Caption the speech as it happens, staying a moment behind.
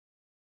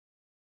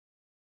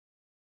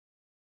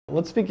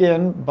Let's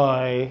begin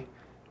by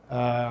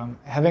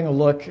having a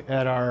look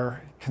at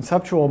our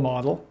conceptual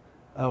model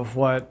of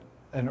what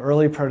an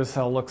early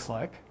protocell looks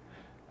like.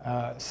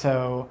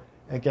 So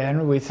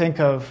again, we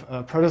think of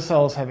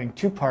protocells having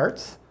two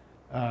parts,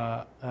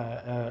 a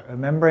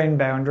membrane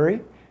boundary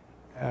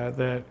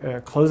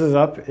that closes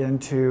up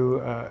into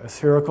a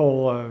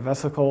spherical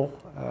vesicle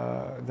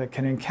that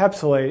can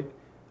encapsulate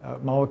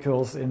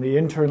molecules in the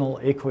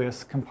internal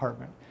aqueous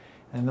compartment.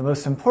 And the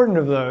most important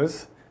of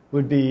those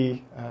would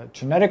be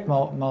genetic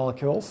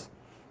molecules,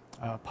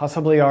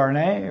 possibly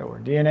RNA or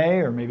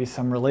DNA or maybe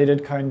some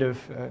related kind of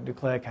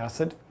nucleic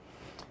acid.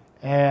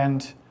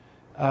 And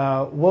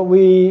what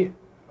we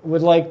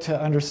would like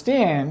to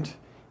understand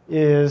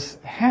is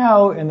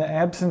how, in the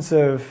absence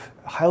of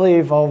highly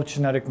evolved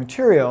genetic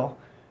material,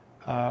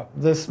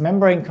 this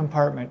membrane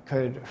compartment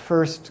could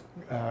first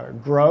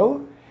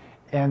grow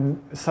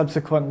and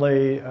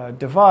subsequently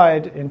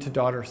divide into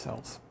daughter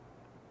cells.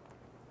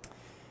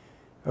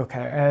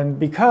 Okay, and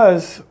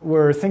because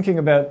we're thinking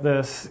about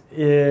this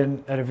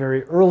at a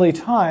very early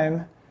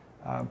time,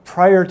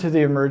 prior to the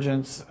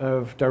emergence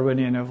of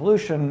Darwinian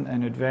evolution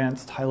and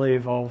advanced, highly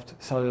evolved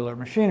cellular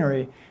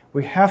machinery,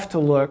 we have to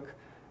look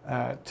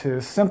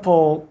to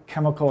simple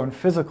chemical and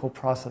physical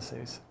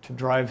processes to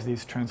drive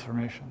these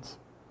transformations.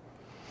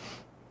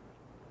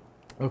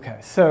 Okay,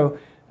 so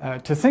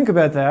to think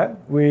about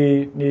that,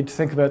 we need to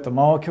think about the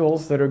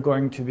molecules that are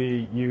going to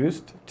be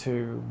used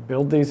to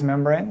build these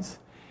membranes.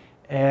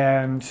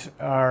 And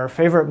our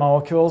favorite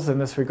molecules in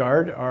this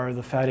regard are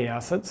the fatty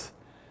acids.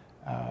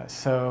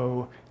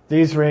 So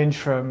these range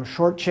from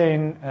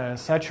short-chain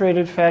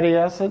saturated fatty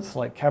acids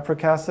like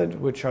capric acid,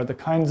 which are the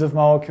kinds of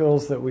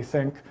molecules that we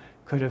think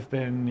could have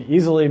been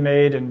easily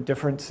made in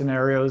different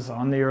scenarios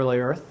on the early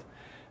Earth.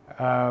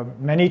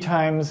 Many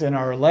times in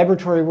our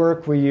laboratory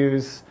work, we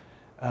use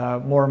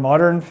more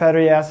modern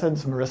fatty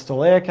acids,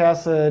 myristoleic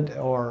acid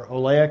or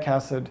oleic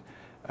acid,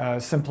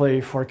 simply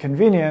for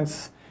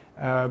convenience.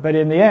 But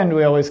in the end,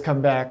 we always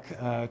come back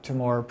to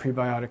more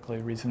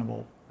prebiotically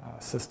reasonable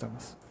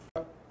systems.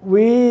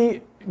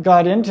 We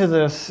got into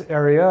this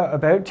area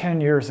about 10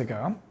 years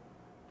ago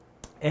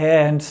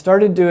and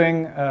started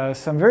doing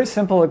some very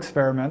simple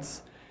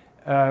experiments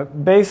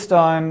based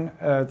on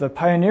the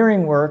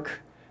pioneering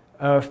work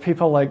of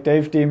people like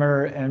Dave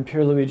Deemer and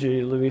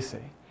Pierluigi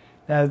Luisi.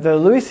 Now, the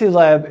Luisi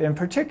lab in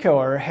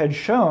particular had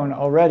shown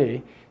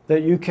already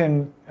that you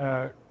can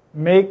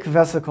make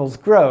vesicles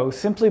grow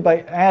simply by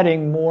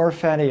adding more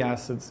fatty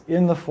acids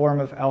in the form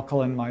of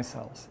alkaline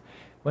micelles.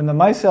 When the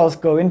micelles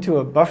go into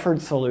a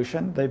buffered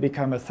solution, they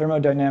become a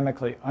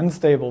thermodynamically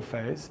unstable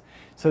phase.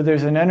 So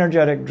there's an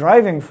energetic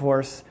driving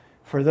force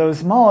for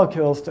those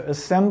molecules to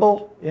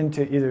assemble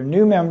into either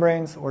new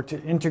membranes or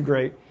to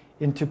integrate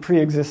into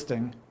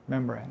pre-existing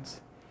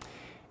membranes.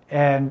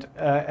 And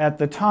at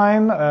the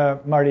time,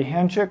 Marty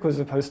Hanchik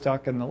was a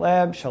postdoc in the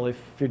lab, Shelley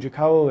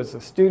Fujikawa was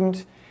a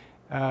student.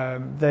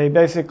 They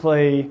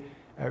basically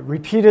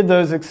repeated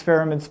those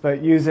experiments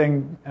but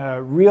using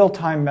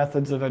real-time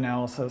methods of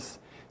analysis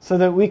so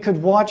that we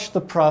could watch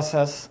the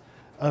process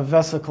of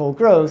vesicle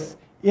growth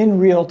in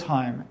real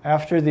time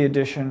after the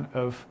addition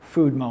of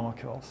food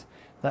molecules.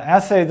 The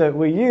assay that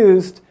we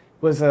used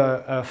was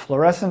a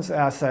fluorescence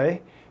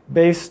assay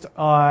based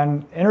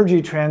on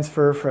energy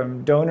transfer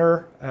from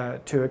donor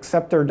to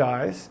acceptor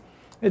dyes.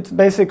 It's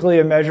basically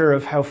a measure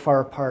of how far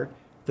apart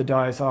the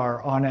dyes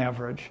are on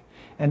average.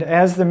 And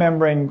as the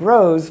membrane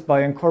grows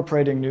by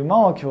incorporating new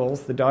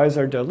molecules, the dyes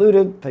are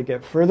diluted, they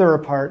get further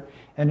apart,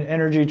 and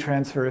energy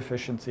transfer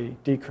efficiency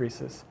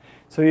decreases.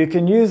 So you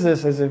can use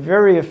this as a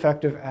very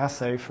effective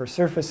assay for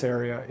surface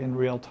area in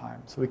real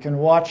time. So we can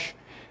watch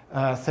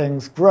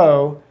things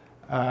grow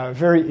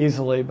very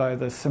easily by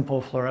this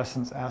simple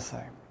fluorescence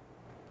assay.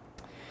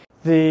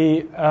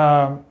 The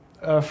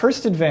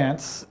first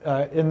advance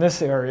in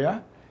this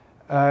area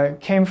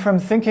came from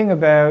thinking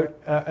about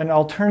an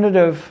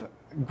alternative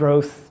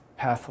growth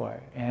pathway.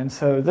 And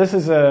so this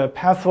is a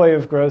pathway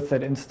of growth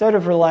that, instead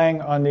of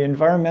relying on the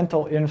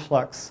environmental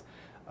influx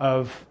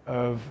of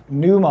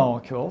new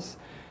molecules,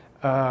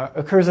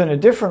 occurs in a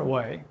different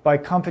way by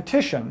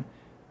competition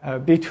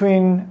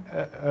between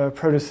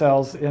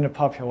protocells in a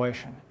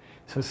population.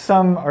 So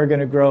some are going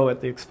to grow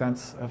at the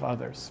expense of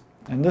others.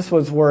 And this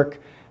was work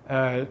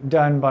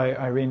done by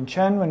Irene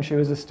Chen when she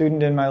was a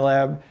student in my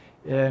lab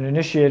and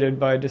initiated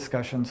by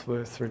discussions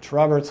with Rich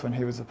Roberts when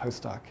he was a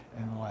postdoc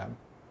in the lab.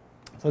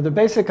 So the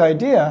basic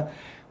idea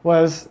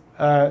was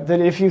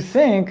that if you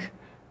think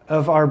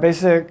of our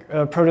basic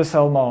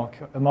protocell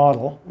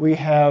model, we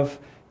have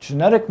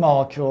genetic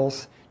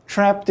molecules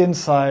trapped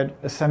inside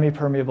a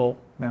semi-permeable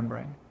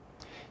membrane.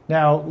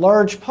 Now,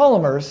 large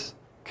polymers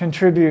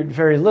contribute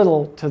very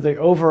little to the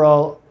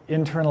overall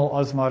internal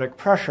osmotic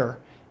pressure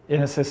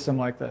in a system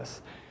like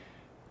this.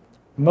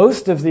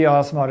 Most of the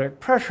osmotic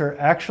pressure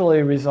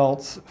actually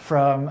results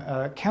from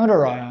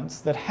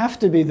counterions that have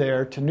to be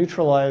there to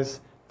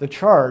neutralize the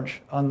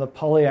charge on the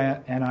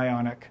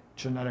polyanionic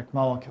genetic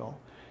molecule.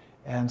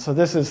 And so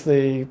this is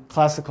the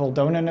classical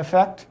Donnan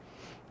effect.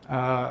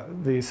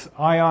 These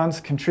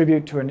ions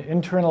contribute to an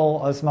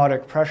internal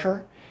osmotic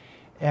pressure.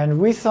 And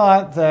we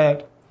thought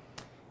that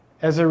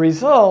as a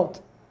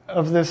result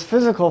of this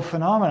physical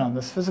phenomenon,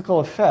 this physical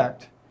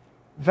effect,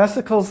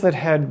 vesicles that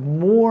had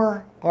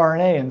more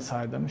RNA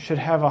inside them should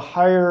have a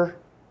higher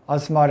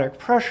osmotic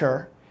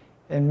pressure,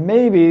 and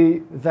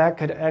maybe that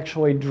could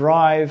actually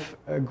drive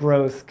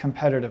growth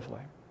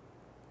competitively.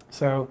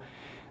 So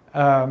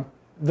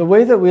the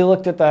way that we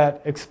looked at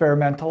that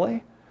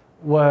experimentally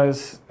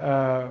was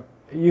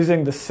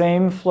using the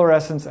same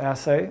fluorescence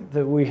assay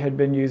that we had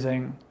been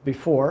using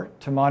before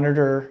to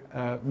monitor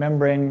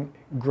membrane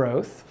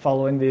growth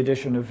following the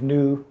addition of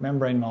new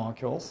membrane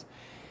molecules.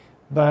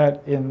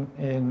 But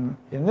in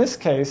this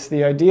case,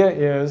 the idea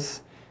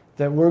is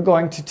that we're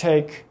going to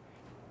take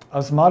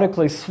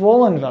osmotically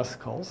swollen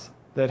vesicles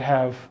that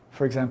have,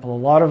 for example, a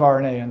lot of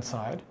RNA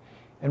inside,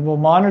 and we'll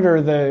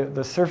monitor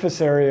the surface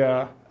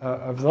area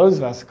of those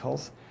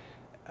vesicles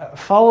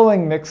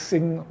following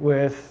mixing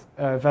with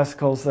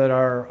vesicles that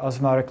are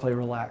osmotically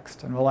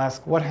relaxed. And we'll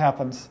ask what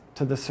happens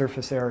to the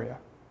surface area.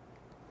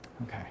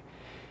 Okay.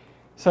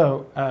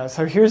 So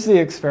here's the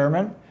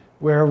experiment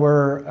where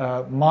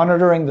we're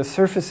monitoring the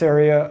surface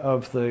area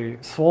of the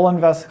swollen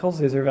vesicles.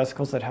 These are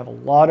vesicles that have a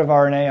lot of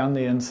RNA on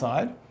the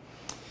inside.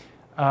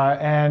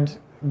 And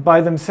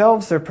by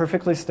themselves, they're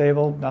perfectly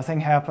stable.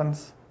 Nothing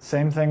happens.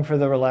 Same thing for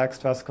the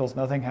relaxed vesicles.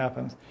 Nothing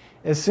happens.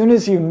 As soon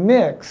as you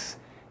mix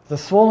the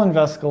swollen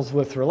vesicles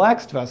with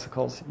relaxed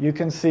vesicles, you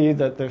can see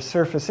that their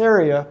surface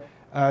area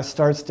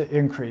starts to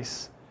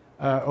increase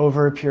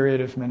over a period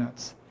of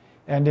minutes.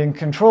 And in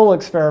control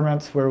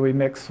experiments where we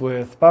mix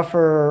with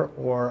buffer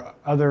or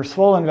other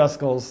swollen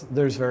vesicles,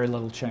 there's very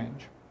little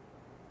change.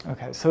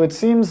 Okay, so it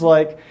seems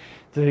like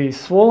the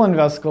swollen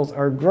vesicles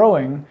are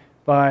growing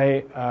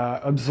by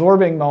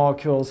absorbing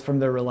molecules from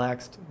their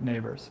relaxed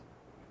neighbors.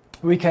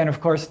 We can, of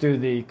course, do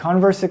the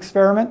converse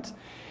experiment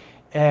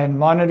and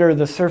monitor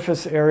the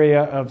surface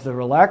area of the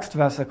relaxed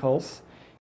vesicles